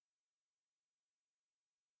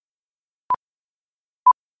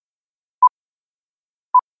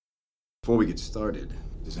Before we get started,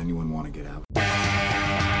 does anyone want to get out?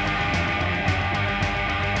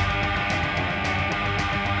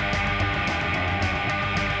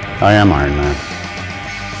 I am Iron Man.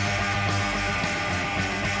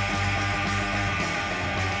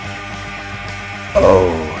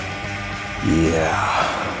 Oh, yeah.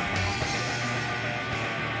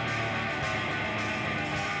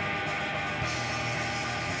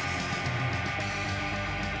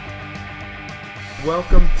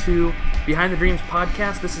 Welcome to Behind the Dreams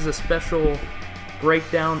podcast. This is a special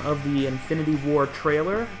breakdown of the Infinity War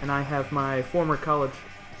trailer, and I have my former college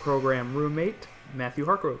program roommate, Matthew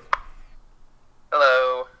Hargrove.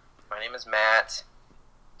 Hello, my name is Matt.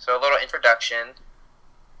 So a little introduction.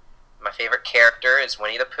 My favorite character is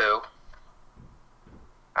Winnie the Pooh.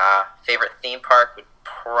 Favorite theme park would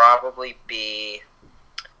probably be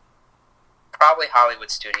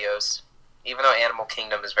Hollywood Studios, even though Animal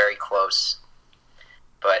Kingdom is very close.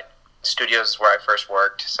 But Studios is where I first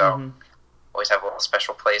worked, so always have a little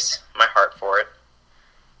special place in my heart for it.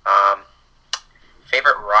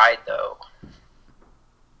 Favorite ride, though,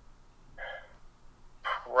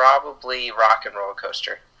 probably Rock and Roller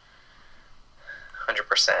Coaster.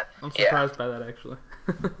 100%. I'm surprised by that, actually.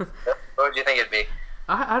 What would you think it'd be?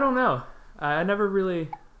 I don't know. I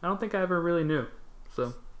don't think I ever really knew.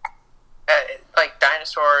 So, Like,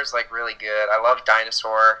 Dinosaur is, really good. I love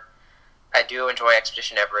Dinosaur. I do enjoy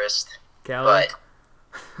Expedition Everest. Cali?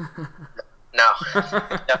 But no.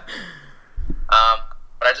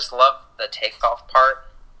 But I just love the takeoff part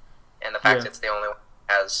and the fact it's the only one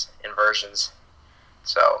that has inversions.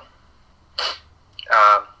 So,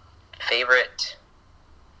 favorite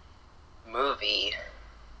movie?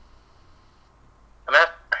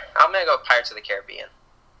 I'm gonna go Pirates of the Caribbean.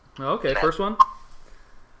 Okay, first one?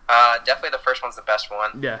 Definitely the first one's the best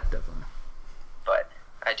one. Yeah, definitely. But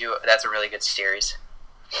that's a really good series.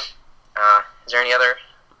 Is there any other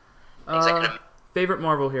things I could have... Favorite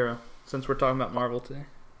Marvel hero, since we're talking about Marvel today?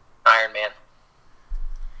 Iron Man.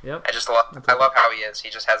 Yep. I love how he is.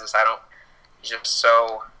 He just has this,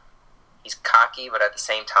 he's cocky, but at the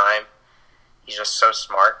same time, he's just so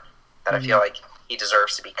smart that I feel like he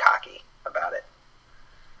deserves to be cocky about it.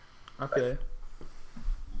 Okay.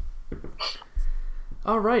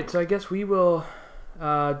 All right, so I guess we will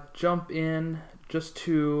jump in just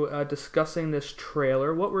to discussing this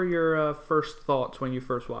trailer. What were your first thoughts when you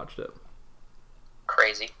first watched it?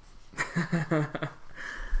 Crazy. I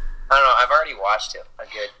don't know. I've already watched it a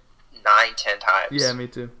good 9-10 times. Yeah, me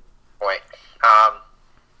too. Point.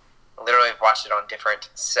 Literally, I've watched it on different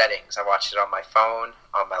settings. I watched it on my phone,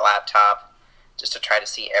 on my laptop, just to try to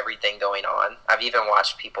see everything going on. I've even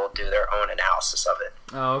watched people do their own analysis of it.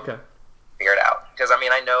 Oh, okay. Figure it out. Because,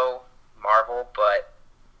 I know Marvel, but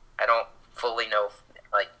I don't fully know,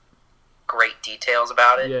 great details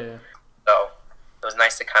about it. Yeah. So, it was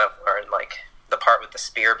nice to kind of learn, the part with the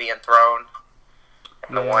spear being thrown.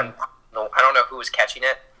 And I don't know who was catching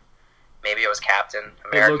it. Maybe it was Captain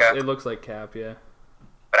America. It looks like Cap, yeah.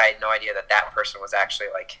 But I had no idea that person was actually,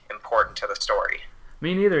 important to the story.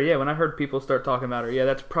 Me neither, yeah. When I heard people start talking about her, yeah,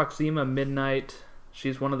 that's Proxima Midnight.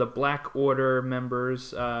 She's one of the Black Order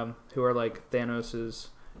members who are, Thanos'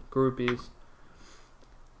 groupies.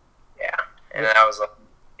 Yeah, and I was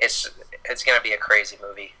it's going to be a crazy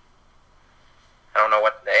movie. I don't know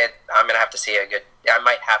I'm going to have to see I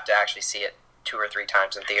might have to actually see it 2 or 3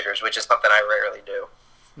 times in theaters, which is something I rarely do.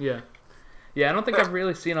 Yeah. Yeah, I don't think I've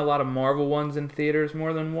really seen a lot of Marvel ones in theaters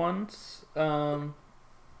more than once. Star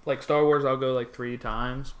Wars, I'll go 3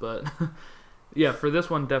 times, but yeah, for this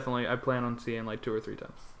one, definitely, I plan on seeing 2 or 3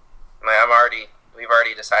 times. We've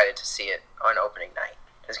already decided to see it on opening night.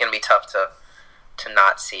 It's going to be tough to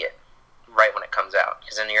not see it right when it comes out,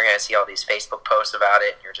 because then you're going to see all these Facebook posts about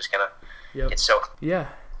it, and you're just going to get so... Yeah,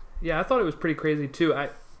 I thought it was pretty crazy, too.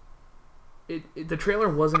 The trailer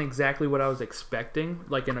wasn't exactly what I was expecting,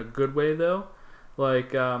 in a good way, though. I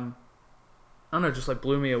don't know, just,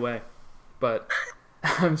 blew me away. But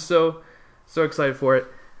I'm so excited for it.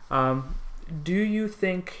 Do you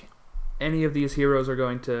think any of these heroes are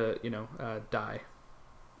going to, die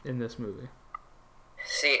in this movie?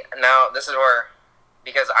 See, now this is where,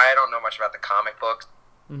 because I don't know much about the comic books,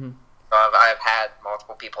 I've had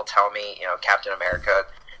multiple people tell me, Captain America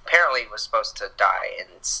apparently was supposed to die in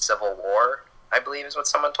Civil War, I believe is what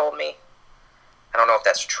someone told me. I don't know if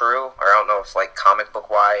that's true, or I don't know if, comic book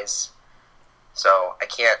wise, so I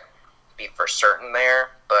can't be for certain there,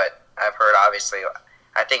 but I've heard, obviously,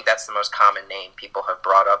 I think that's the most common name people have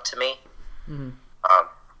brought up to me.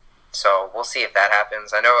 So we'll see if that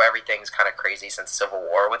happens. I know everything's kind of crazy since Civil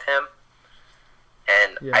War with him,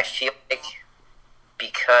 and I feel like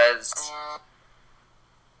because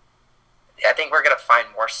I think we're gonna find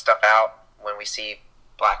more stuff out when we see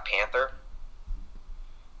Black Panther,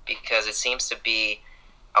 because it seems to be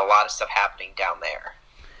a lot of stuff happening down there.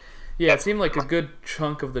 Yeah, it seemed like a good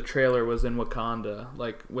chunk of the trailer was in Wakanda,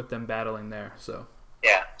 like with them battling there. So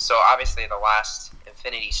yeah, so obviously the last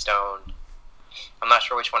Infinity Stone, I'm not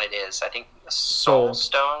sure which one it is. I think the Soul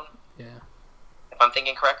Stone. Yeah. If I'm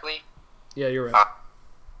thinking correctly. Yeah, you're right.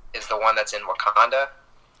 Is the one that's in Wakanda.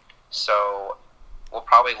 So we'll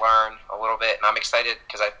probably learn a little bit, and I'm excited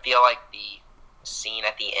because I feel like the scene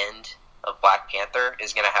at the end of Black Panther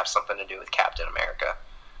is going to have something to do with Captain America,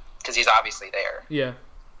 because he's obviously there. Yeah.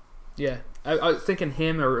 Yeah. I was thinking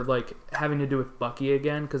him, or like having to do with Bucky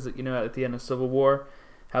again, because at the end of Civil War,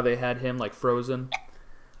 how they had him like frozen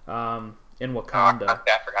in Wakanda.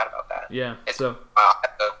 I forgot about that. Yeah.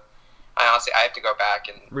 I have to go back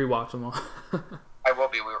and rewatch them all. I'll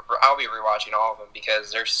be rewatching all of them,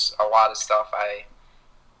 because there's a lot of stuff I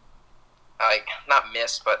not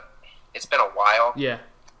missed, but it's been a while. Yeah.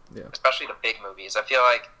 Yeah. Especially the big movies. I feel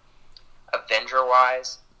like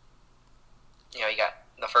Avenger-wise, you got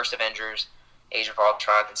the first Avengers, Age of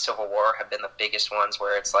Ultron, and Civil War have been the biggest ones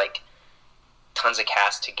where it's like tons of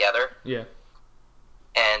cast together. Yeah.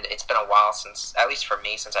 And it's been a while since, at least for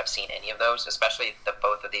me, since I've seen any of those, especially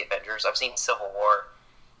both of the Avengers. I've seen Civil War,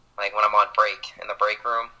 like when I'm on break in the break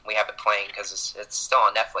room. We have it playing because it's still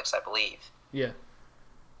on Netflix, I believe. Yeah.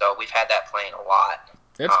 So we've had that playing a lot.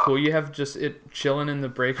 That's cool. You have just it chilling in the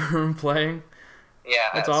break room playing. Yeah,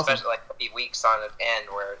 that's awesome. Especially like weeks on end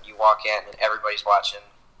where you walk in and everybody's watching,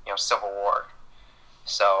 Civil War.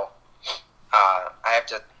 So I have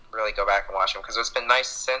to really go back and watch them, because it's been nice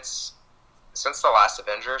since the last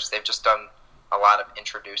Avengers. They've just done a lot of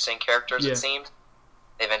introducing characters. Yeah. It seems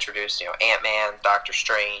they've introduced Ant-Man, Doctor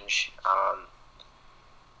Strange. I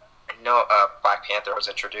know Black Panther was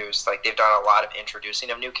introduced. Like, they've done a lot of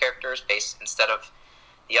introducing of new characters based, instead of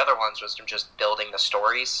the other ones was just building the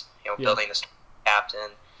stories. Building the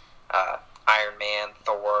Captain, Iron Man,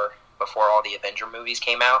 Thor, before all the Avenger movies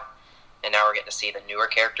came out, and now we're getting to see the newer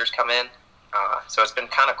characters come in. So it's been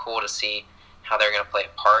kind of cool to see how they're going to play a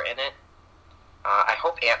part in it. I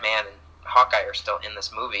hope Ant-Man and Hawkeye are still in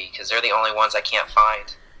this movie, because they're the only ones I can't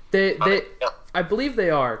find. I believe they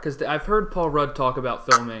are, because I've heard Paul Rudd talk about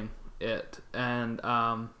filming it, and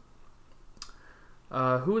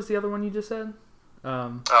who was the other one you just said?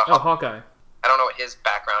 Hawkeye. I don't know what his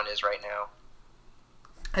background is right now.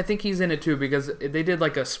 I think he's in it too, because they did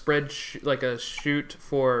like a shoot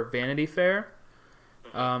for Vanity Fair.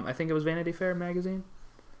 I think it was Vanity Fair magazine,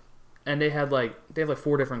 and they have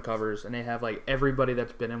 4 different covers, and they have like everybody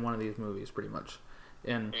that's been in one of these movies pretty much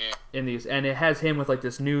in these, and it has him with like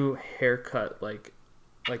this new haircut, like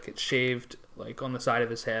it's shaved like on the side of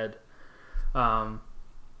his head.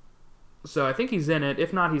 So I think he's in it.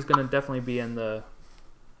 If not, he's gonna definitely be in the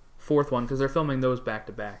 4th one, because they're filming those back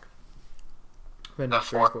to back. The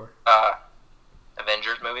 4th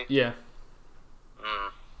Avengers movie? Yeah.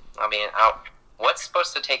 I mean, what's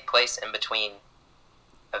supposed to take place in between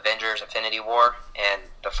Avengers Infinity War and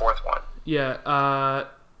the 4th one? Yeah,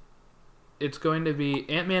 it's going to be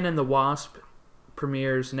Ant-Man and the Wasp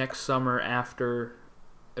premieres next summer after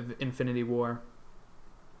Infinity War.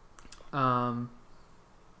 Oh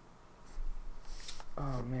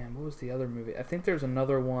man, what was the other movie? I think there's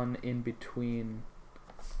another one in between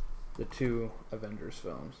the 2 Avengers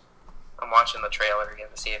films. I'm watching the trailer again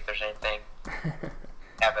to see if there's anything.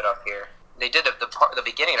 Have it up here. They did the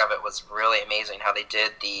beginning of it was really amazing. How they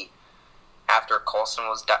did after Coulson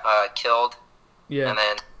was killed, yeah, and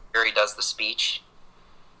then Fury does the speech,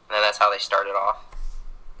 and then that's how they started off.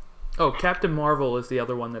 Oh, Captain Marvel is the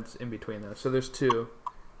other one that's in between those. So there's 2.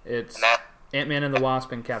 It's Ant-Man and the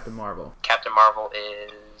Wasp and Captain Marvel. Captain Marvel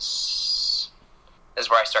is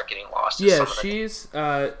where I start getting lost. Yeah, she's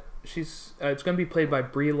it's going to be played by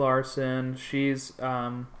Brie Larson. She's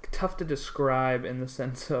tough to describe in the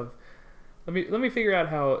sense of, let me figure out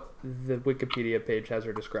how the Wikipedia page has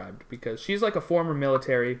her described, because she's like a former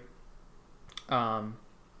military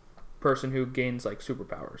person who gains like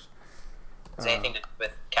superpowers. Is anything to do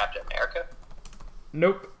with Captain America?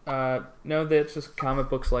 Nope. No, that's just comic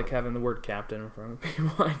books like having the word Captain in front of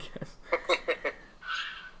people, I guess.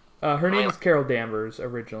 Her name is Carol Danvers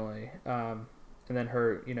originally, and then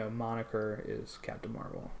her moniker is Captain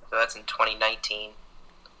Marvel. So that's in 2019.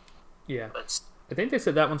 Yeah. I think they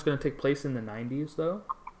said that one's going to take place in the 90s, though.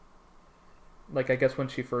 Like, I guess when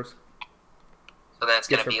she first... So then it's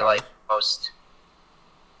going to be, like, most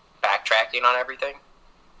backtracking on everything?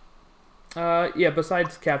 Yeah,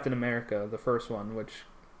 besides Captain America, the first one, which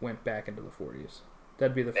went back into the 40s.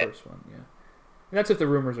 That'd be the first one, yeah. And that's if the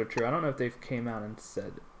rumors are true. I don't know if they've came out and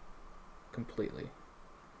said completely.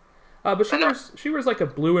 But she wears like a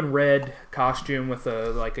blue and red costume with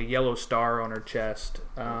a yellow star on her chest.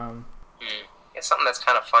 It's something that's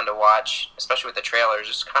kind of fun to watch, especially with the trailers.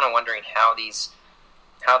 Just kind of wondering how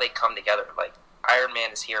they come together. Like Iron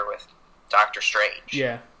Man is here with Doctor Strange.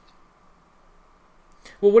 Yeah.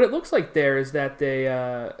 Well, what it looks like there is that they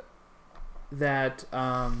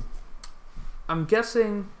I'm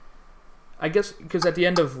guessing. I guess because at the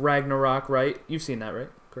end of Ragnarok, right? You've seen that, right?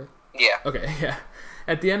 Correct. Yeah. Okay. Yeah.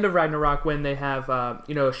 At the end of Ragnarok, when they have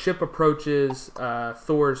a ship approaches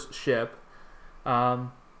Thor's ship,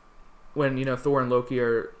 when Thor and Loki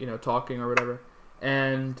are talking or whatever,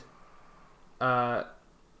 and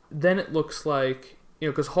then it looks like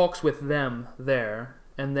because Hulk's with them there,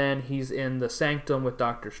 and then he's in the Sanctum with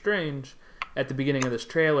Doctor Strange at the beginning of this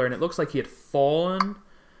trailer, and it looks like he had fallen.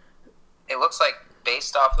 It looks like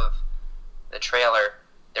based off of the trailer,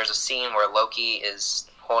 there's a scene where Loki is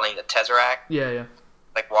holding the Tesseract. Yeah.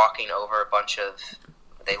 Like walking over a bunch of,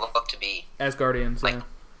 they look to be Asgardians. Like,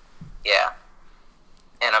 yeah.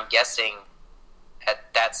 And I'm guessing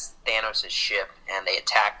that's Thanos' ship, and they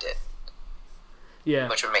attacked it. Yeah.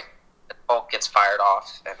 Which would make Hulk gets fired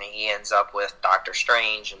off, and he ends up with Doctor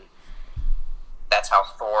Strange, and that's how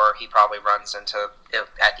Thor, he probably runs into it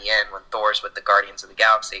at the end when Thor's with the Guardians of the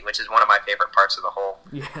Galaxy, which is one of my favorite parts of the whole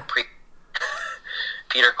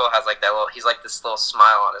Peter Quill has like that little, he's like this little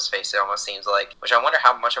smile on his face, it almost seems like, which I wonder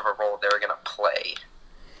how much of a role they're going to play.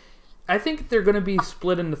 I think they're going to be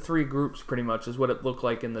split into 3 groups pretty much is what it looked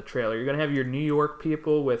like in the trailer. You're going to have your New York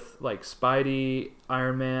people with like Spidey,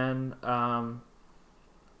 Iron Man,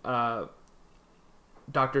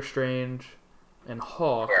 Doctor Strange, and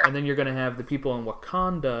Hulk, and then you're going to have the people in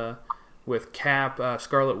Wakanda with Cap,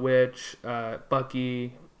 Scarlet Witch,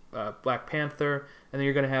 Bucky, Black Panther, and then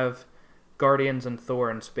you're going to have Guardians and Thor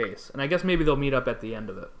in space. And I guess maybe they'll meet up at the end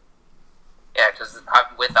of it. Yeah, because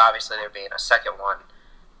with obviously there being a second one,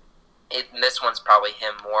 this one's probably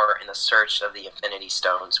him more in the search of the Infinity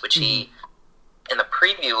Stones, which he, in the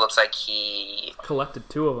preview, looks like he collected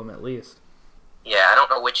 2 of them at least. Yeah, I don't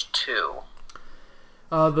know which 2.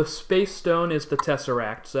 The Space Stone is the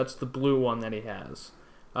Tesseract, so that's the blue one that he has.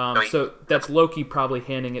 So that's Loki probably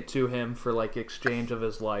handing it to him for like exchange of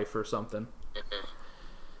his life or something. Mm-hmm.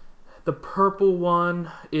 The purple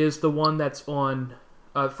one is the one that's on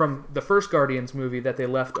from the first Guardians movie that they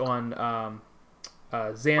left on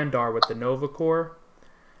Xandar with the Nova Corps.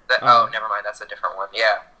 Never mind, that's a different one.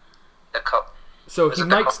 Yeah, so he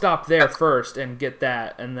might stop there first and get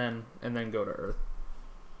that, and then go to Earth.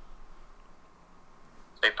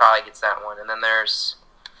 So he probably gets that one, and then there's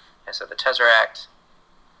the Tesseract.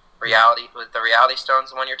 Was the Reality Stones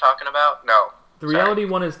the one you're talking about? No. The Reality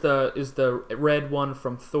one is the red one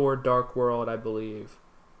from Thor: Dark World, I believe.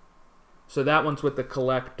 So that one's with the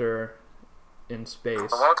Collector in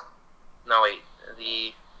space. No, wait.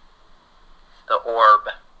 The Orb.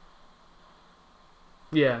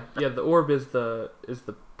 Yeah. The Orb is the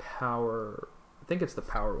power. I think it's the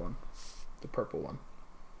power one, the purple one.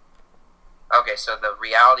 Okay, so the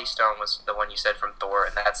Reality Stone was the one you said from Thor,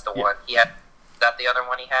 and that's the one he had. Is that the other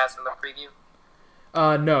one he has in the preview?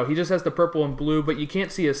 No, he just has the purple and blue, but you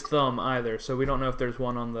can't see his thumb either, so we don't know if there's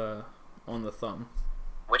one on the thumb.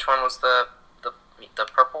 Which one was the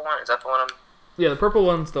purple one? Is that the one? Yeah, the purple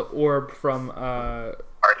one's the orb from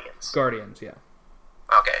Guardians, yeah.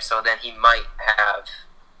 Okay, so then he might have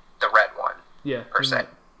the red one. Yeah, per se.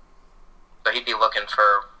 So he'd be looking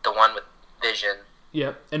for the one with Vision.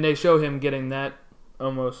 Yeah, and they show him getting that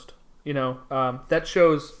almost. That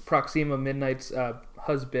shows Proxima Midnight's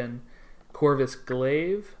husband. Corvus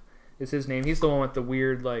Glaive is his name. He's the one with the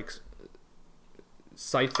weird, like,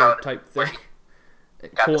 scyther type thing.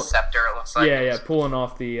 Got the scepter, it looks like. Yeah, pulling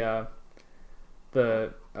off the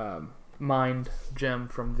mind gem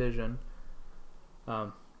from Vision.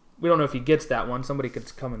 We don't know if he gets that one. Somebody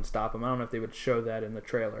could come and stop him. I don't know if they would show that in the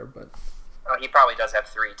trailer, but... Oh, he probably does have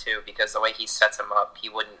 3, too, because the way he sets him up, he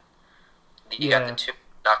wouldn't... You got the 2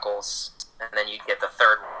 knuckles, and then you'd get the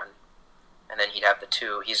third one. And then he'd have the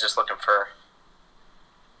 2. He's just looking for...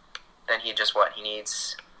 Then he just he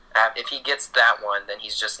needs... if he gets that one, then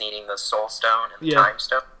he's just needing the Soul Stone and the Time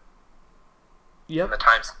Stone. Yep. And the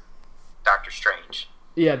Time Stone, Doctor Strange.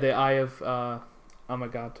 Yeah, the Eye of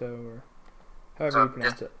Amagato, or however you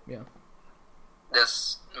pronounce it. Yeah.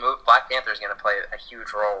 This Black Panther is going to play a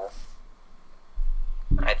huge role,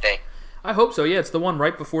 I think. I hope so. Yeah, it's the one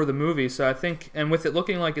right before the movie, so I think, and with it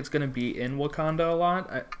looking like it's going to be in Wakanda a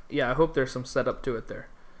lot, I hope there's some setup to it there.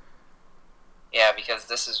 Yeah, because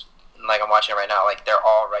this is, like I'm watching it right now, like they're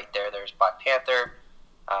all right there. There's Black Panther,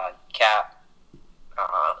 Cap,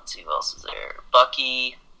 let's see who else is there,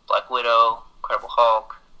 Bucky, Black Widow, Incredible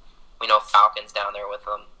Hulk. We know Falcon's down there with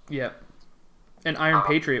them. Yeah. And Iron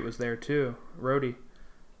Patriot was there too. Rhodey.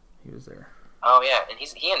 He was there. Oh, yeah. And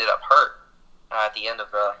he ended up hurt at the end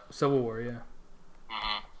of the Civil War, yeah.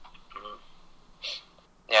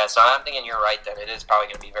 Yeah, so I'm thinking you're right then. It is probably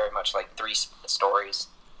going to be very much like 3 stories.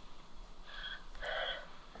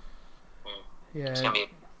 Yeah. It's going to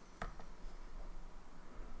be...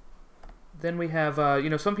 Then we have,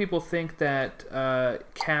 some people think that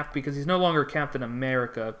Cap, because he's no longer Captain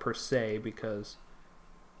America per se, because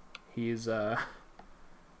he's an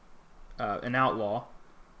outlaw.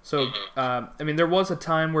 So, there was a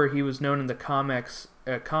time where he was known in the comics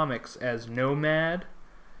as Nomad,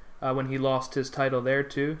 when he lost his title there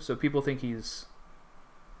too. So people think he's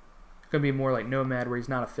going to be more like Nomad, where he's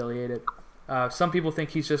not affiliated. Some people think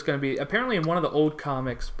he's just going to be... Apparently in one of the old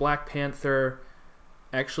comics, Black Panther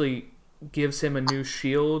actually gives him a new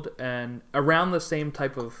shield, and around the same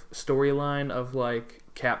type of storyline of like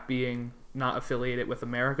Cap being not affiliated with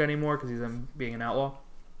America anymore because he's being an outlaw.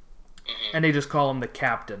 And they just call him the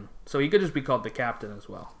Captain. So he could just be called the Captain as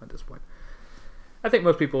well at this point. I think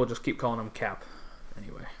most people will just keep calling him Cap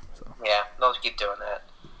anyway. So yeah, they'll keep doing that.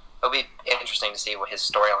 It'll be interesting to see what his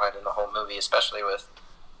storyline in the whole movie, especially with,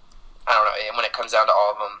 I don't know, and when it comes down to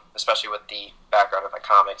all of them, especially with the background of the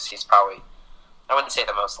comics, he's probably, I wouldn't say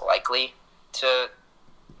the most likely to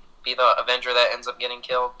be the Avenger that ends up getting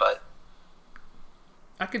killed, but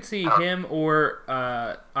I could see him or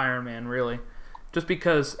Iron Man, really. Just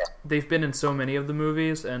because they've been in so many of the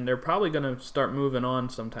movies, and they're probably going to start moving on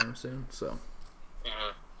sometime soon, so.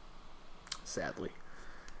 Sadly.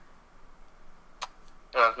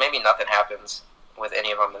 Maybe nothing happens with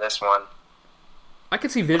any of them in this one. I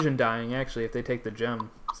could see Vision dying, actually, if they take the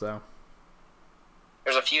gem, so.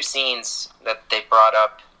 There's a few scenes that they brought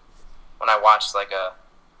up when I watched, like,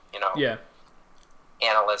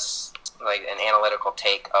 analyst, like, an analytical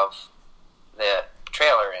take of the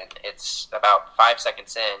trailer, and it's about 5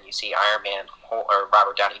 seconds in, you see Iron Man, or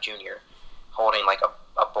Robert Downey Jr., holding, like,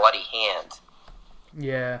 a bloody hand.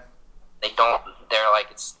 Yeah. They don't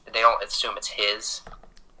assume it's his,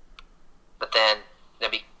 but then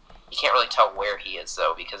you can't really tell where he is,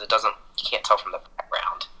 though, because you can't tell from the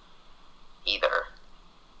background either.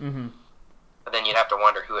 But then you'd have to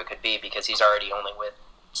wonder who it could be, because he's already only with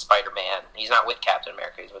Spider-Man. He's not with Captain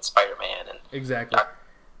America, he's with Spider-Man. And exactly.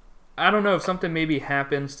 I don't know if something maybe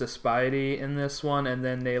happens to Spidey in this one, and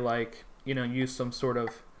then they, use some sort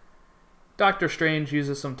of... Doctor Strange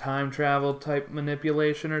uses some time travel type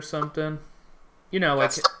manipulation or something.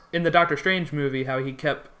 Like in the Doctor Strange movie, how he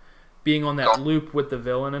kept being on that loop with the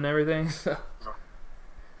villain and everything. So,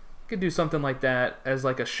 could do something like that as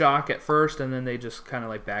like a shock at first, and then they just kind of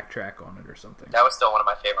like backtrack on it or something. That was still one of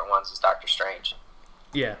my favorite ones, is Doctor Strange.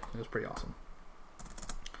 Yeah, it was pretty awesome.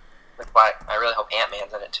 That's why I really hope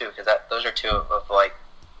Ant-Man's in it too, because those are two of like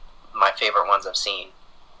my favorite ones I've seen.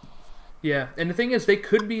 Yeah, and the thing is, they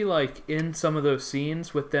could be like in some of those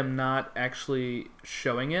scenes with them not actually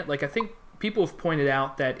showing it. Like, I think people have pointed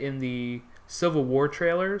out that in the Civil War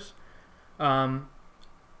trailers,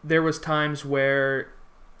 there was times where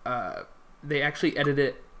they actually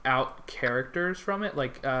edited out characters from it.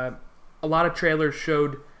 Like, a lot of trailers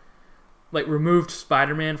showed, like, removed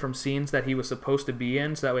Spider-Man from scenes that he was supposed to be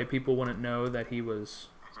in, so that way people wouldn't know that he was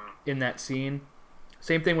in that scene.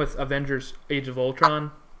 Same thing with Avengers Age of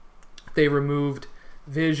Ultron. They removed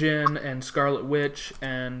Vision and Scarlet Witch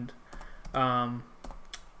and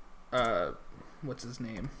what's his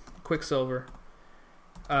name? Quicksilver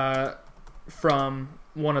from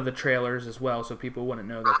one of the trailers as well, so people wouldn't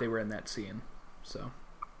know that they were in that scene. So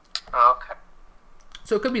okay.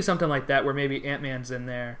 So it could be something like that, where maybe Ant-Man's in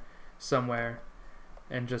there somewhere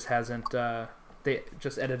and just hasn't they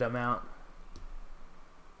just edited them out.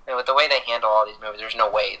 And with the way they handle all these movies, there's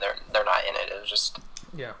no way they're not in it. It was just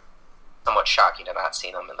somewhat shocking to not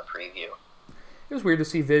see them in the preview. It was weird to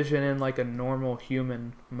see Vision in like a normal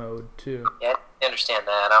human mode too. Yeah, I understand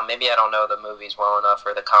that. Maybe I don't know the movies well enough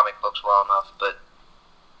or the comic books well enough, but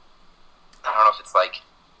I don't know if it's like,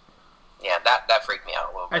 that freaked me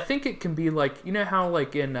out a little bit. I think it can be like, you know how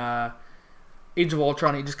like in Age of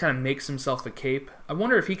Ultron he just kind of makes himself a cape? I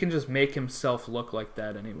wonder if he can just make himself look like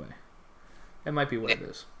that anyway. That might be what it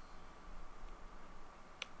is.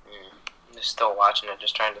 I'm just still watching it,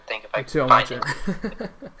 just trying to think if I can find it.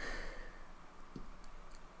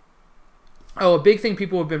 Oh, a big thing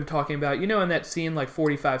people have been talking about, in that scene like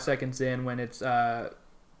 45 seconds in when it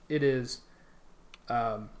is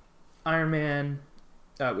Iron Man,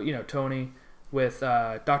 Tony with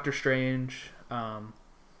Doctor Strange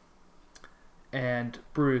and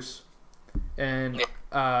Bruce, and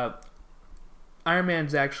Iron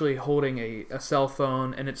Man's actually holding a cell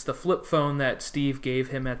phone, and it's the flip phone that Steve gave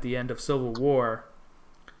him at the end of Civil War.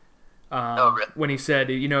 Really? When he said,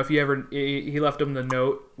 if you ever, he left him the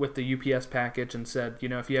note with the UPS package and said,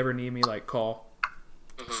 if you ever need me, call.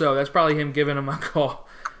 Mm-hmm. So that's probably him giving him a call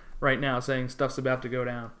right now, saying stuff's about to go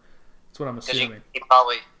down. That's what I'm assuming. He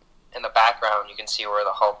probably, in the background, you can see where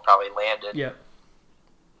the Hulk probably landed. Yep.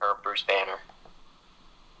 Or Bruce Banner.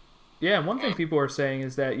 Yeah, and one thing people are saying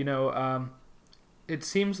is that, it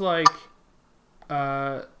seems like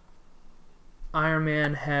Iron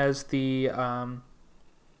Man has the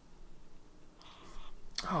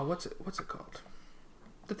what's it called?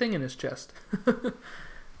 The thing in his chest. I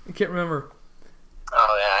can't remember.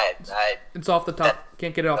 Oh yeah, it's off the top.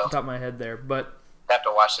 Can't get it off the top of my head there, but I have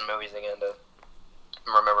to watch the movies again to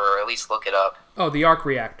remember, or at least look it up. Oh, the arc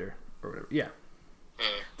reactor, or whatever. Yeah,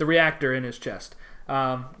 the reactor in his chest.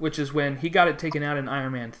 Which is when he got it taken out in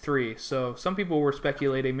Iron Man 3. So some people were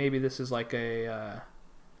speculating maybe this is like a...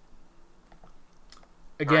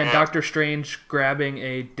 Doctor Strange grabbing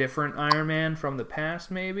a different Iron Man from the past,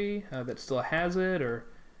 maybe, that still has it, or...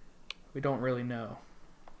 We don't really know.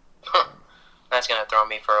 That's going to throw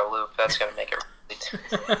me for a loop. That's going to make it...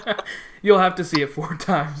 You'll have to see it 4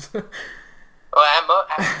 times. Well, a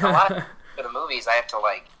lot of the movies, I have to,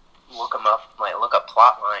 look them up, look up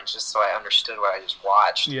plot lines just so I understood what I just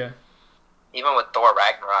watched. Yeah. Even with Thor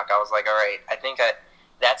Ragnarok, I was like, all right, I think that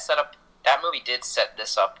movie did set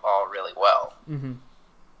this up all really well. Mm-hmm.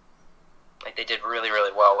 They did really,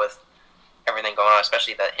 really well with everything going on,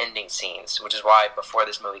 especially the ending scenes, which is why before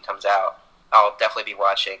this movie comes out, I'll definitely be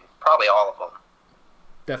watching probably all of them.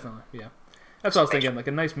 Definitely, yeah. That's what I was thinking.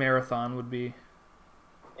 A nice marathon would be.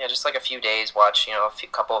 Yeah, just a few days, watch a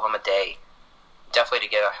couple of them a day. Definitely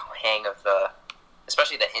to get a hang of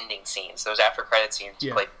especially the ending scenes. Those after credit scenes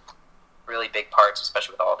play really big parts,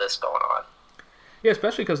 especially with all this going on. Yeah,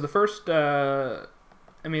 especially because the first 2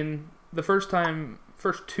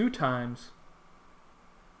 times.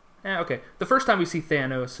 Okay, the first time we see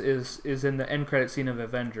Thanos is in the end credit scene of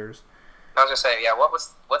Avengers. I was gonna say, yeah,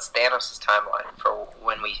 what's Thanos' timeline for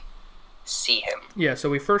when we see him? Yeah, so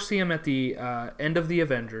we first see him at the end of the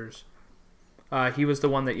Avengers. He was the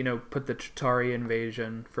one that, put the Chitauri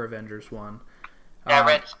invasion for Avengers 1. Yeah, I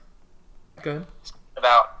read... Go ahead.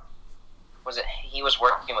 About... he was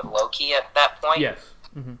working with Loki at that point? Yes.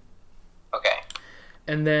 Mm-hmm. Okay.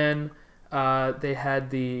 And then they had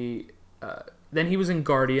the... then he was in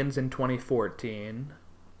Guardians in 2014.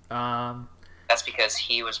 That's because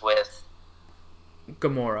he was with...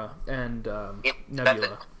 Gamora and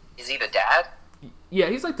Nebula. Is he the dad? Yeah,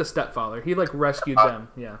 he's the stepfather. He, rescued them,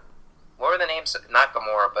 yeah. What were the names? Not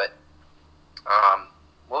Gamora, but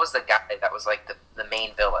what was the guy that was the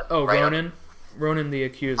main villain? Oh, right? Ronan the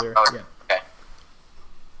Accuser. Oh, yeah.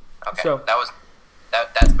 Okay. So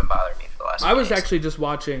that's been bothering me for the last. I was actually just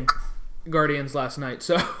watching Guardians last night,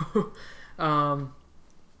 so or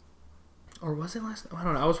was it last? I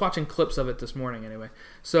don't know. I was watching clips of it this morning anyway.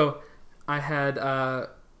 So I had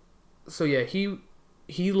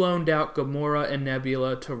he loaned out Gamora and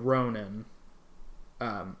Nebula to Ronan.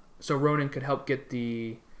 So Ronan could help get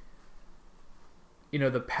the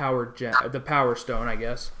the power stone, I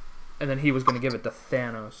guess, and then he was going to give it to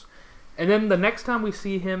Thanos. And then the next time we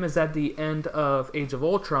see him is at the end of Age of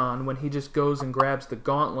Ultron, when he just goes and grabs the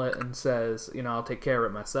gauntlet and says, I'll take care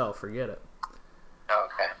of it myself, forget it. Oh,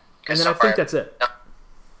 okay. And then I think that's it.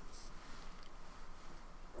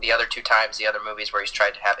 The other 2 times, the other movies where he's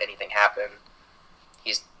tried to have anything happen,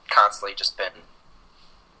 he's constantly just been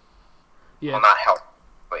not helpful.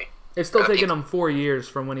 It's still taken him 4 years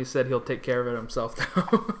from when he said he'll take care of it himself,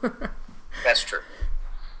 though. That's true.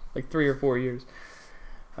 3 or 4 years. Is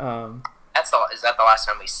that the last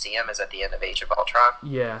time we see him? Is at the end of Age of Ultron?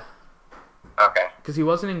 Yeah. Okay. Because he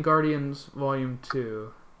wasn't in Guardians Volume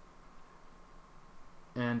 2.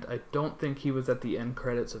 And I don't think he was at the end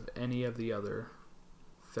credits of any of the other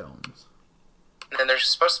films. And then there's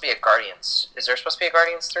supposed to be a Guardians. Is there supposed to be a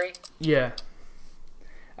Guardians 3? Yeah.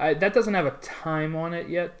 That doesn't have a time on it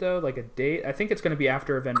yet, though, a date. I think it's going to be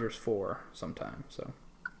after Avengers 4 sometime, so.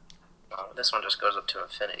 Oh, this one just goes up to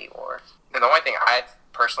Infinity War. And the only thing I've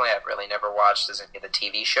really never watched is any of the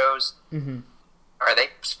TV shows. Mm-hmm. Are they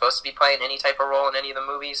supposed to be playing any type of role in any of the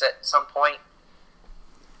movies at some point?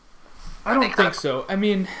 I don't think so. I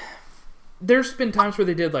mean, there's been times where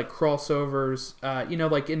they did, crossovers.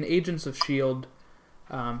 In Agents of S.H.I.E.L.D.,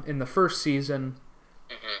 in the first season,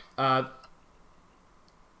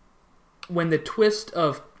 when the twist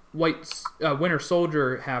of Winter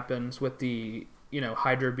Soldier happens with the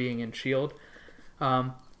Hydra being in S.H.I.E.L.D.,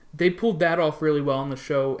 they pulled that off really well on the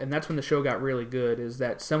show, and that's when the show got really good, is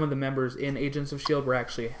that some of the members in Agents of S.H.I.E.L.D. were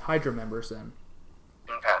actually Hydra members then.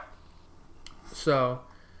 Okay. So,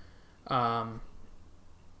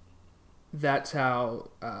 that's how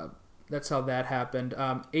that happened.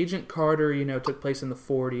 Agent Carter, took place in the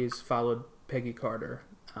 40s, followed Peggy Carter.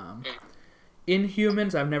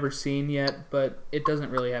 Inhumans I've never seen yet, but it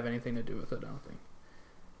doesn't really have anything to do with it, I don't think.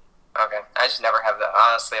 Okay. I just never have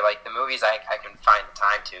honestly, like, the movies I can find the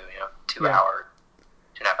time to, 2 hours,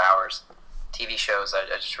 2.5 hours. TV shows, I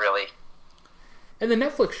just really... And the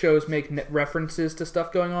Netflix shows make references to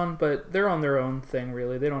stuff going on, but they're on their own thing,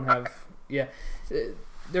 really. They don't have... Yeah.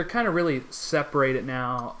 They're kind of really separated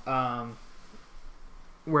now,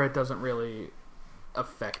 where it doesn't really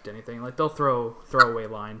affect anything. Like, they'll throw away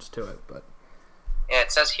lines to it, but... Yeah,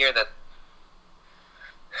 it says here that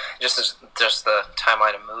just the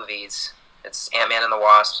timeline of movies, it's Ant-Man and the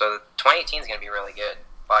Wasp, so 2018 is going to be really good.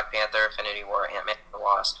 Black Panther, Infinity War, Ant-Man and the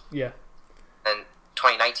Wasp. Yeah. And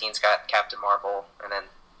 2019's got Captain Marvel, and then...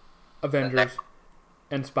 Avengers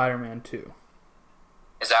and Spider-Man 2.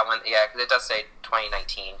 Is that one? Yeah, because it does say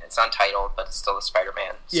 2019. It's untitled, but it's still the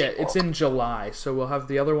Spider-Man sequel. Yeah, it's in July, so we'll have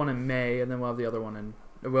the other one in May, and then we'll have the other one in...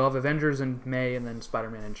 We'll have Avengers in May, and then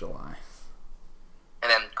Spider-Man in July. And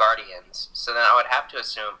then Guardians. So then I would have to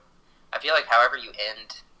assume... I feel like however you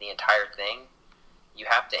end the entire thing, you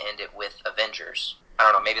have to end it with Avengers. I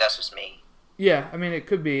don't know, maybe that's just me. Yeah, I mean, it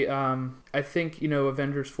could be. I think,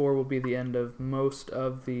 Avengers 4 will be the end of most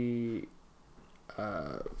of the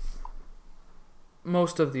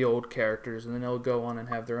old characters, and then they'll go on and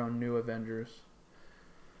have their own new Avengers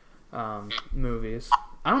movies.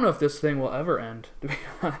 I don't know if this thing will ever end, to be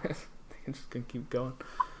honest. They're just going to keep going.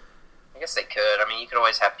 I guess they could. I mean, you could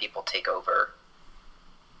always have people take over.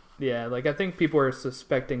 Yeah, like, I think people are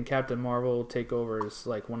suspecting Captain Marvel will take over as,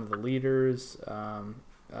 like, one of the leaders.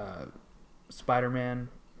 Spider-Man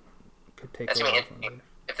could take over.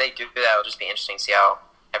 If they do that, it'll just be interesting to see how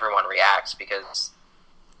everyone reacts, because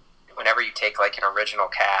whenever you take, like, an original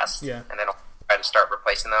cast and then try to start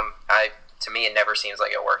replacing them, to me, it never seems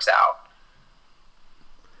like it works out.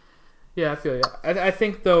 Yeah, I feel you. I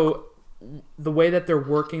think, though, the way that they're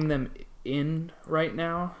working them in right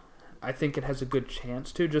now, I think it has a good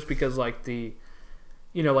chance to, just because, like,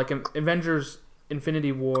 like Avengers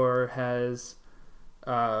Infinity War has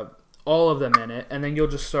all of them in it, and then you'll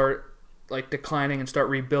just start, like, declining and start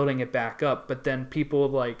rebuilding it back up, but then people,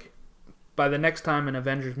 like, by the next time an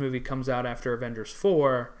Avengers movie comes out after Avengers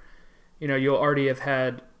 4, you'll already have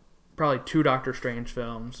had probably 2 Doctor Strange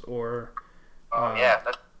films, or...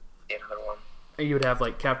 that's another one. You would have,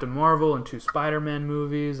 like, Captain Marvel and 2 Spider-Man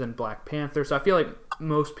movies and Black Panther. So I feel like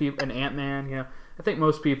most people, and Ant-Man, I think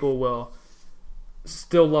most people will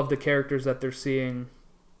still love the characters that they're seeing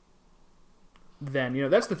then.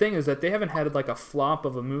 That's the thing, is that they haven't had, like, a flop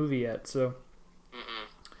of a movie yet, so...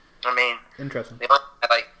 I mean... Interesting. The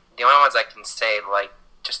only ones I can say, like,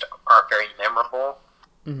 just aren't very memorable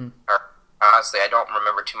are, honestly, I don't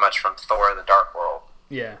remember too much from Thor: The Dark World.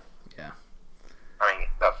 Yeah. I mean,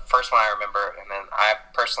 the first one I remember, and then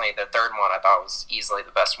the third one I thought was easily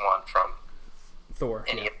the best one from Thor.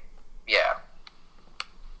 Yeah.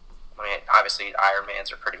 I mean, obviously, Iron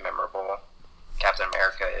Man's are pretty memorable. Captain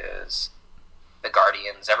America is. The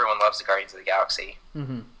Guardians. Everyone loves the Guardians of the Galaxy.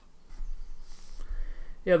 Mm-hmm.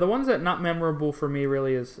 Yeah, the ones that not memorable for me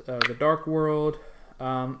really is The Dark World.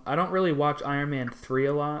 I don't really watch Iron Man 3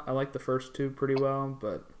 a lot. I like the first 2 pretty well,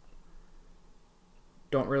 but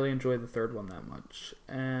don't really enjoy the third one that much.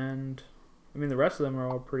 And I mean, the rest of them are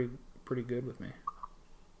all pretty good with me.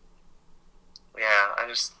 Yeah,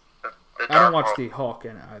 I don't watch the Hulk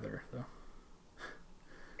in it either, though.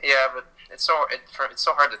 Yeah, but it's so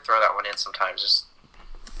hard to throw that one in sometimes, just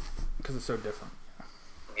because it's so different.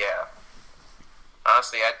 Yeah.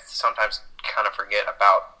 Honestly, I sometimes kind of forget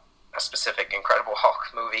about a specific Incredible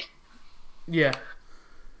Hulk movie. Yeah.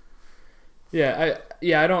 I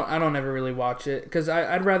don't ever really watch it, because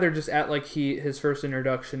I'd rather just act like his first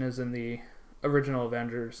introduction is in the original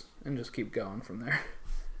Avengers and just keep going from there.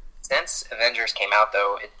 Since Avengers came out,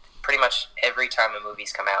 though, pretty much every time a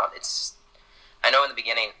movie's come out, I know in the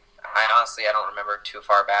beginning, I don't remember too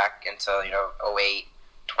far back until 2008,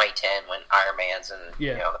 2010 when Iron Man's and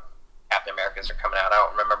Captain America's are coming out. I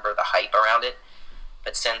don't remember the hype around it,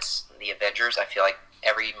 but since the Avengers, I feel like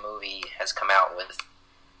every movie has come out with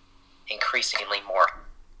increasingly more,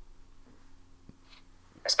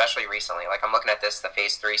 especially recently. Like, I'm looking at the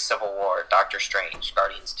Phase 3, Civil War, Doctor Strange,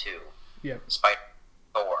 Guardians 2, Spider,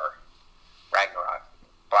 Thor, Ragnarok,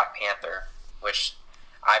 Black Panther, which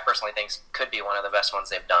I personally think could be one of the best ones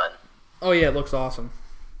they've done. Oh yeah, it looks awesome.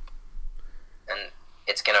 And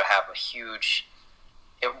it's going to have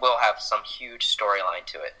it will have some huge storyline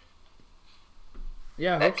to it.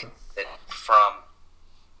 Yeah, I hope so. From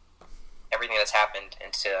everything that's happened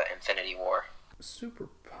into Infinity War. Super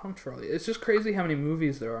pumped for all these. It's just crazy how many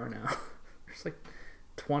movies there are now. There's like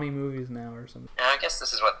 20 movies now or something. And I guess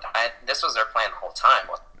this was their plan the whole time.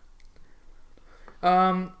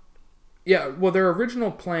 Yeah, well, their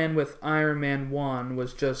original plan with Iron Man 1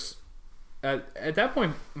 was just... At that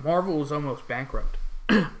point, Marvel was almost bankrupt.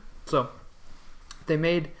 So, they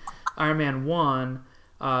made Iron Man 1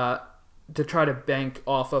 to try to bank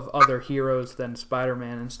off of other heroes than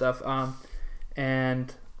Spider-Man and stuff.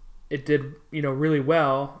 And it did, really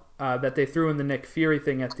well, that they threw in the Nick Fury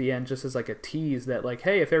thing at the end just as like a tease that like,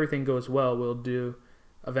 hey, if everything goes well, we'll do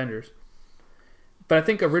Avengers. But I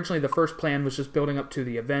think originally the first plan was just building up to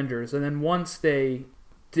the Avengers. And then once they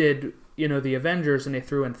did, the Avengers and they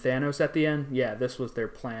threw in Thanos at the end, yeah, this was their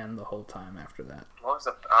plan the whole time after that. What was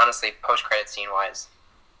honestly, post-credit scene-wise,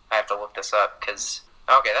 I have to look this up because,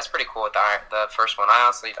 okay, that's pretty cool with the first one.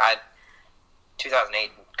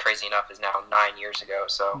 2008, crazy enough, is now 9 years ago,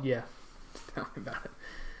 so... Yeah, tell me about it.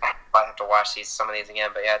 I have to watch some of these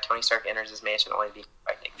again, but yeah, Tony Stark enters his mansion only to be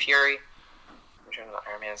by Nick Fury.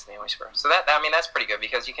 Iron Man is the only superhero. So that's pretty good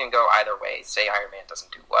because you can go either way. Say Iron Man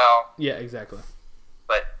doesn't do well. Yeah, exactly.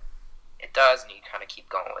 But it does, and you kind of keep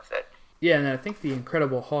going with it. Yeah, and I think the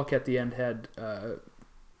Incredible Hulk at the end had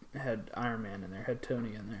Iron Man in there, had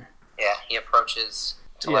Tony in there. Yeah, he approaches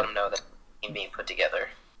to let him know that he's being put together.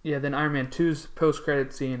 Yeah, then Iron Man 2's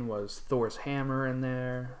post-credit scene was Thor's hammer in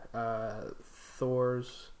there. I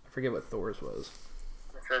forget what Thor's was.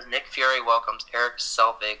 It says Nick Fury welcomes Eric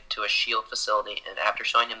Selvig to a S.H.I.E.L.D. facility, and after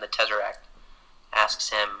showing him the Tesseract, asks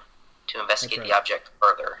him to investigate the object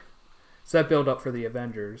further. So that build up for the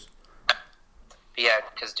Avengers. But yeah,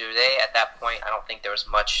 because at that point, I don't think there was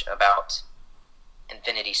much about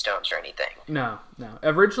Infinity Stones or anything. No.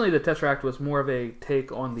 Originally, the Tesseract was more of a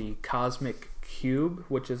take on the Cosmic Cube,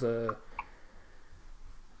 which is a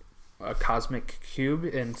cosmic cube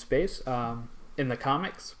in space in the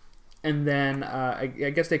comics. And then I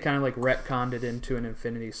guess they kind of like retconned it into an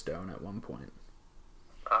Infinity Stone at one point.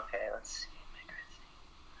 Okay, let's see.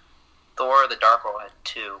 Thor: The Dark World had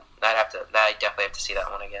 2. I definitely have to see that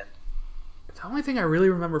one again. The only thing I really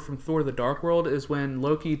remember from Thor: The Dark World is when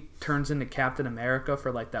Loki turns into Captain America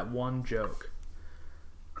for like that one joke.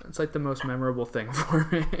 It's like the most memorable thing for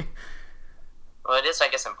me. Well, it is, I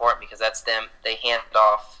guess, important because that's them. They hand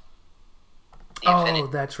off.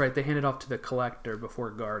 That's right. They hand it off to the Collector before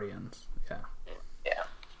Guardians. Yeah. Yeah.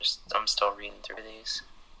 I'm still reading through these.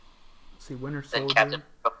 Let's see, Winter Soldier. Then Captain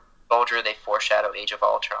Soldier, they foreshadow Age of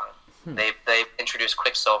Ultron. They introduced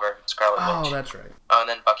Quicksilver and Scarlet Witch. Oh, that's right. And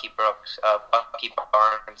then Bucky Barnes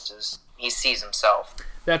he sees himself.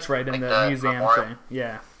 That's right, in the museum memorial thing.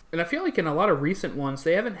 Yeah. And I feel like in a lot of recent ones,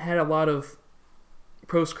 they haven't had a lot of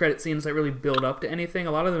post-credit scenes that really build up to anything.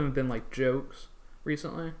 A lot of them have been like jokes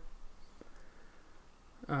recently.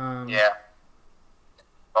 Yeah.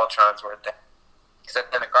 Ultron's worth it.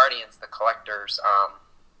 Except then the Guardians, the Collector's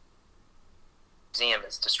museum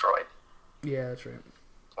is destroyed. Yeah, that's right.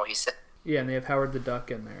 Well, he said. Yeah, and they have Howard the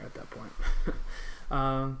Duck in there at that point.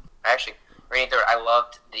 Actually, reading through it, I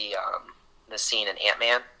loved the scene in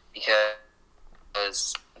Ant-Man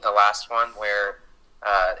because the last one where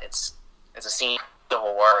it's a scene in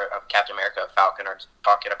Civil War of Captain America and Falcon are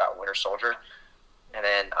talking about Winter Soldier, and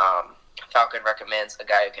then Falcon recommends a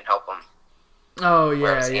guy who can help him. Oh,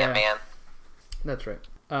 yeah, yeah. Ant-Man. That's right.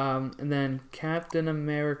 And then Captain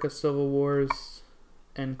America Civil War's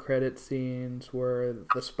end credit scenes were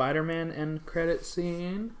the Spider-Man end credit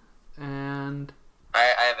scene, and...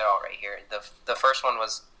 I have it all right here. The first one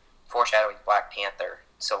was foreshadowing Black Panther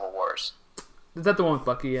Civil Wars. Is that the one with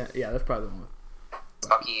Bucky? Yeah, that's probably the one.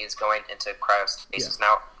 Bucky is going into cryostasis. Yeah.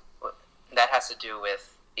 Now, that has to do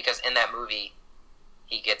with... Because in that movie,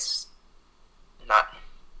 he gets...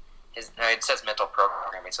 it says mental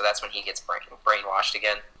programming, so that's when he gets brainwashed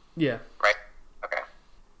again. Yeah. Right? Okay.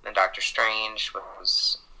 Then Doctor Strange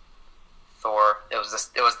was Thor. It was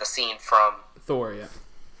the scene from Thor, yeah.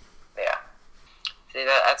 Yeah. See,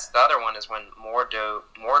 that's the other one is when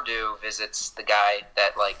Mordo visits the guy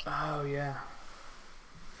that like. Oh yeah.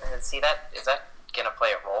 And see that is that gonna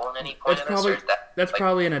play a role in any point That's in this? probably Or is that, that's like,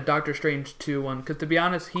 probably in a Doctor Strange 2 one. Because to be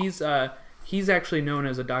honest, he's actually known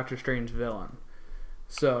as a Doctor Strange villain.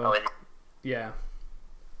 So yeah,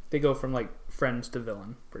 they go from like friends to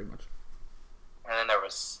villain pretty much. And then there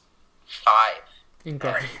was 5 in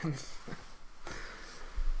Guardians.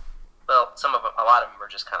 Well, a lot of them were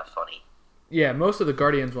just kind of funny. Yeah, most of the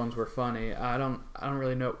Guardians ones were funny. I don't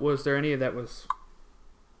really know. Was there any that was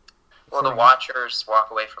Well, the Watchers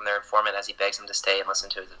walk away from their informant as he begs them to stay and listen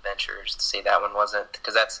to his adventures. To see that one wasn't,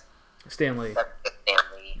 because that's Stan Lee. That's Stan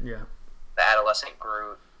Lee. Yeah. The adolescent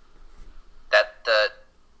Groot. That the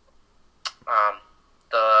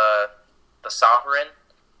Sovereign.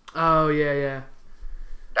 Oh yeah.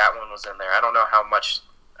 That one was in there. I don't know how much.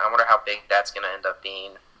 I wonder how big that's going to end up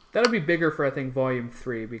being. That'll be bigger for, I think, Volume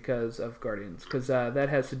 3 because of Guardians. Because that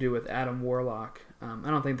has to do with Adam Warlock. I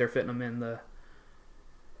don't think they're fitting him in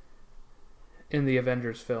the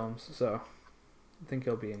Avengers films. So I think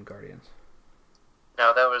he'll be in Guardians.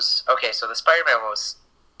 No, that was... Okay, so the Spider-Man was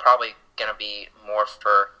probably going to be more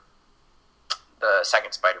for the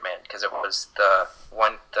second Spider-Man. Because it was the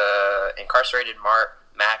incarcerated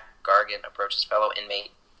Matt Gargan approaches fellow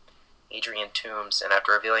inmate Adrian Toomes, and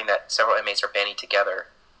after revealing that several inmates are banding together,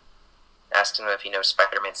 asked him if he knows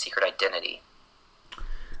Spider-Man's secret identity.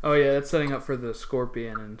 Oh yeah, that's setting up for the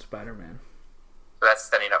Scorpion and Spider-Man. So that's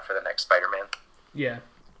setting up for the next Spider-Man. Yeah,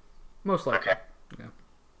 most likely. Okay. Yeah.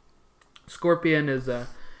 Scorpion is a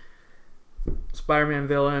Spider-Man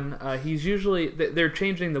villain. He's usually... They're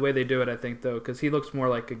changing the way they do it, I think, though, because he looks more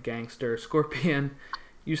like a gangster. Scorpion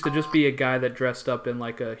used to just be a guy that dressed up in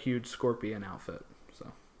like a huge scorpion outfit.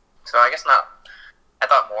 So I guess not. I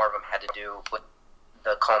thought more of them had to do with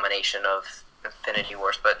the culmination of Infinity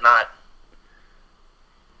Wars, but not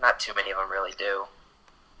too many of them really do.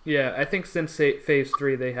 Yeah, I think since Phase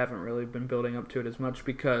 3 they haven't really been building up to it as much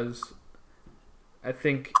because I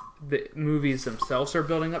think the movies themselves are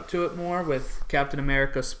building up to it more, with Captain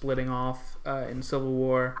America splitting off in Civil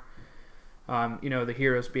War. The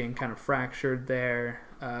heroes being kind of fractured there.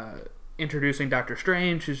 Introducing Doctor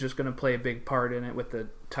Strange, who's just going to play a big part in it with the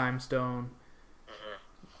Time Stone.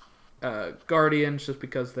 Guardians, just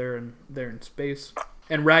because they're in space,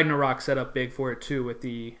 and Ragnarok set up big for it too, with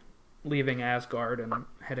the leaving Asgard and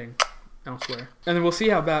heading elsewhere. And then we'll see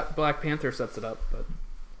how Black Panther sets it up. But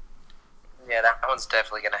yeah, that one's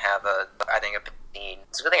definitely going to have a big scene.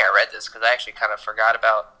 It's a good thing I read this because I actually kind of forgot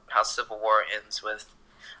about how Civil War ends with.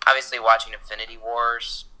 Obviously, watching Infinity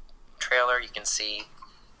Wars trailer, you can see,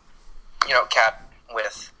 Cap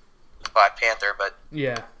with Black Panther, but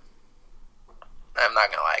yeah, I'm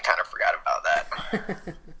not gonna lie, I kind of forgot about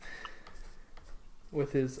that.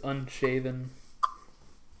 With his unshaven.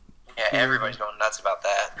 Yeah, everybody's going nuts about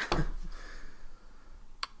that.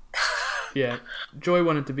 Yeah, Joy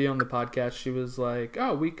wanted to be on the podcast. She was like,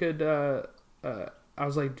 "Oh, we could." I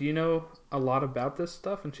was like, "Do you know a lot about this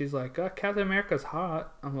stuff?" And she's like, "Captain America's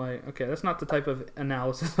hot." I'm like, "Okay, that's not the type of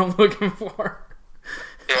analysis I'm looking for."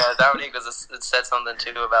 Yeah, that one because it said something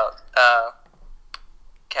too about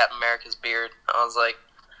Captain America's beard. I was like,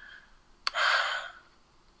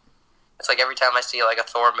 it's like every time I see like a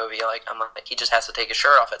Thor movie, I'm like, he just has to take his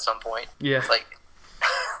shirt off at some point. Yeah. It's like,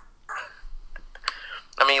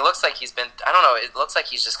 I mean, he looks like he's been. I don't know. It looks like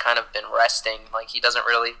he's just kind of been resting. Like he doesn't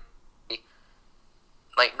really.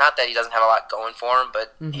 Like, not that he doesn't have a lot going for him,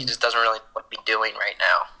 but he just doesn't really know what to be doing right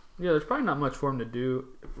now. Yeah, there's probably not much for him to do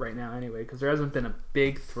right now anyway, because there hasn't been a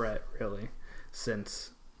big threat, really,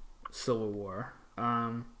 since Civil War.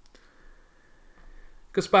 Because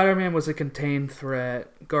Spider-Man was a contained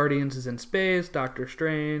threat, Guardians is in space, Doctor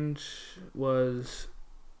Strange was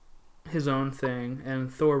his own thing,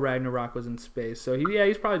 and Thor Ragnarok was in space. So,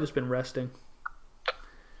 he's probably just been resting.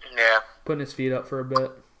 Yeah. Putting his feet up for a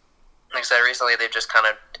bit. Like I said, recently they've just kind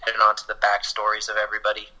of headed on to the backstories of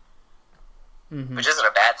everybody. Which isn't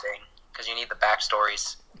a bad thing, because you need the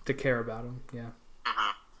backstories. To care about them, yeah.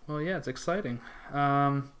 Well, yeah, it's exciting.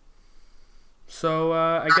 So,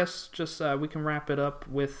 I guess just we can wrap it up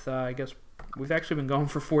with, I guess, we've actually been going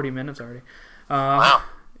for 40 minutes already. Wow.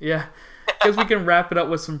 Yeah, because we can wrap it up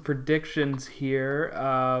with some predictions here.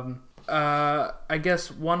 I guess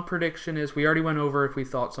one prediction is, we already went over if we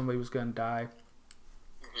thought somebody was going to die,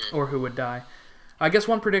 or who would die. I guess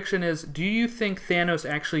one prediction is, do you think Thanos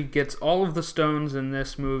actually gets all of the stones in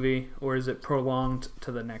this movie, or is it prolonged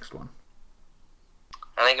to the next one?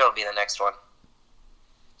 I think it'll be the next one.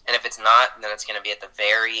 And if it's not, then it's going to be at the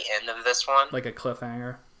very end of this one. Like a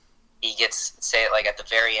cliffhanger? He gets, say, like at the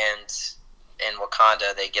very end in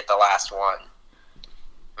Wakanda, they get the last one.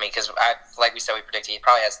 I mean, because like we said, we predicted he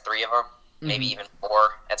probably has 3 of them, maybe even 4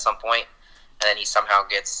 at some point. And then he somehow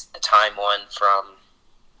gets the time one from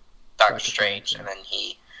Doctor Strange, and then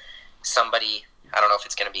somebody, I don't know if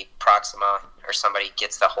it's going to be Proxima or somebody,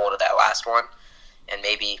 gets the hold of that last one, and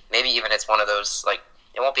maybe even it's one of those, like,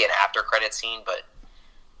 it won't be an after credit scene, but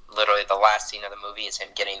literally the last scene of the movie is him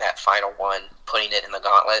getting that final one, putting it in the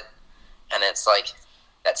gauntlet, and it's like,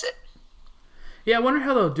 that's it. Yeah, I wonder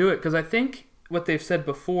how they'll do it, because I think what they've said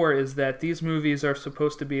before is that these movies are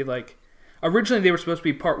supposed to be like, originally they were supposed to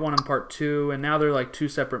be part 1 and part 2, and now they're like 2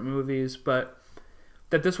 separate movies, but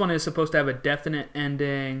that this one is supposed to have a definite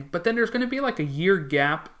ending, but then there's going to be like a year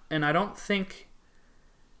gap, and I don't think,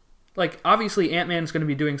 like, obviously Ant-Man's going to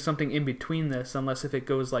be doing something in between this, unless if it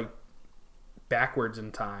goes like backwards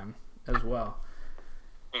in time as well.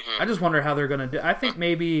 I just wonder how they're going to do. I think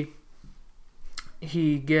maybe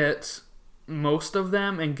he gets most of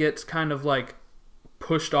them and gets kind of like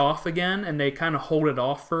pushed off again, and they kind of hold it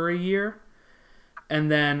off for a year, and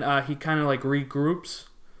then he kind of like regroups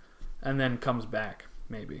and then comes back,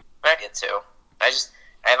 maybe. I get too. I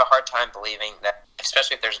have a hard time believing that,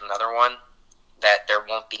 especially if there's another one, that there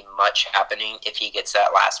won't be much happening if he gets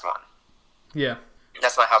that last one. Yeah.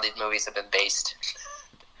 That's not how these movies have been based.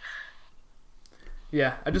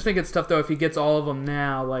 Yeah, I just think it's tough, though, if he gets all of them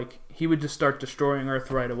now, like, he would just start destroying Earth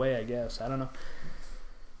right away, I guess. I don't know.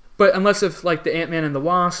 But unless if, like, the Ant-Man and the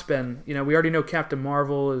Wasp, and, you know, we already know Captain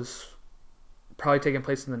Marvel is probably taking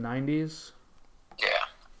place in the 90s. Yeah.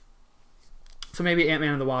 So maybe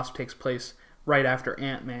Ant-Man and the Wasp takes place right after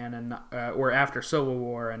Ant-Man, and or after Civil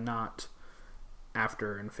War, and not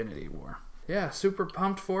after Infinity War. Yeah, super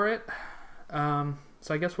pumped for it. So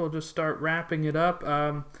I guess we'll just start wrapping it up.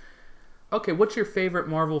 Okay, what's your favorite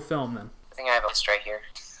Marvel film, then? I think I have a list right here.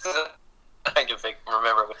 I can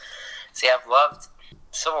remember. See, I've loved...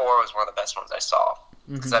 Civil War was one of the best ones I saw,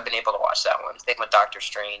 because I've been able to watch that one. Same with Doctor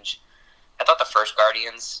Strange. I thought the first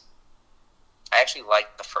Guardians... I actually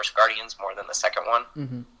liked the first Guardians more than the second one.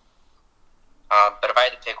 But if I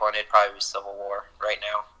had to pick one, it'd probably be Civil War right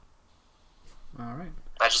now. All right.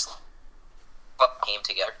 I just love the game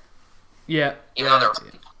together. Yeah.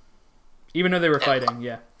 Even though they were fighting,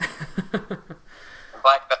 yeah.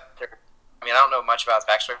 Black Panther, I mean, I don't know much about his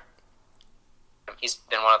backstory. He's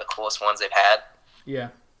been one of the coolest ones they've had. Yeah.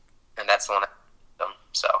 And that's the one I them.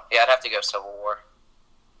 So, yeah, I'd have to go Civil War.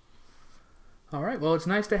 All right. Well, it's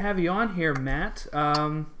nice to have you on here, Matt.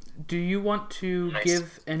 Do you want to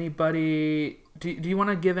give anybody... Do you want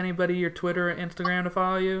to give anybody your Twitter or Instagram to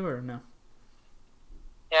follow you, or no?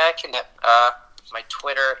 Yeah, I can. My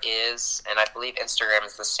Twitter is, and I believe Instagram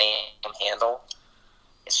is the same handle.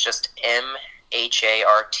 It's just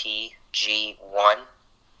MHARTG1.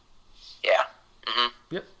 Yeah.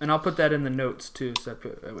 Yep, and I'll put that in the notes too, so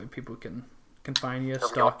that way people can find you,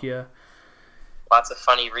 stalk you. Lots of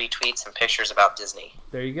funny retweets and pictures about Disney.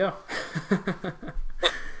 There you go.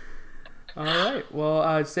 All right.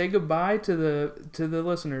 Well, say goodbye to the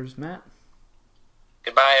listeners, Matt.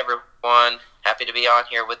 Goodbye, everyone. Happy to be on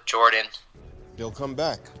here with Jordan. They'll come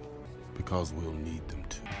back because we'll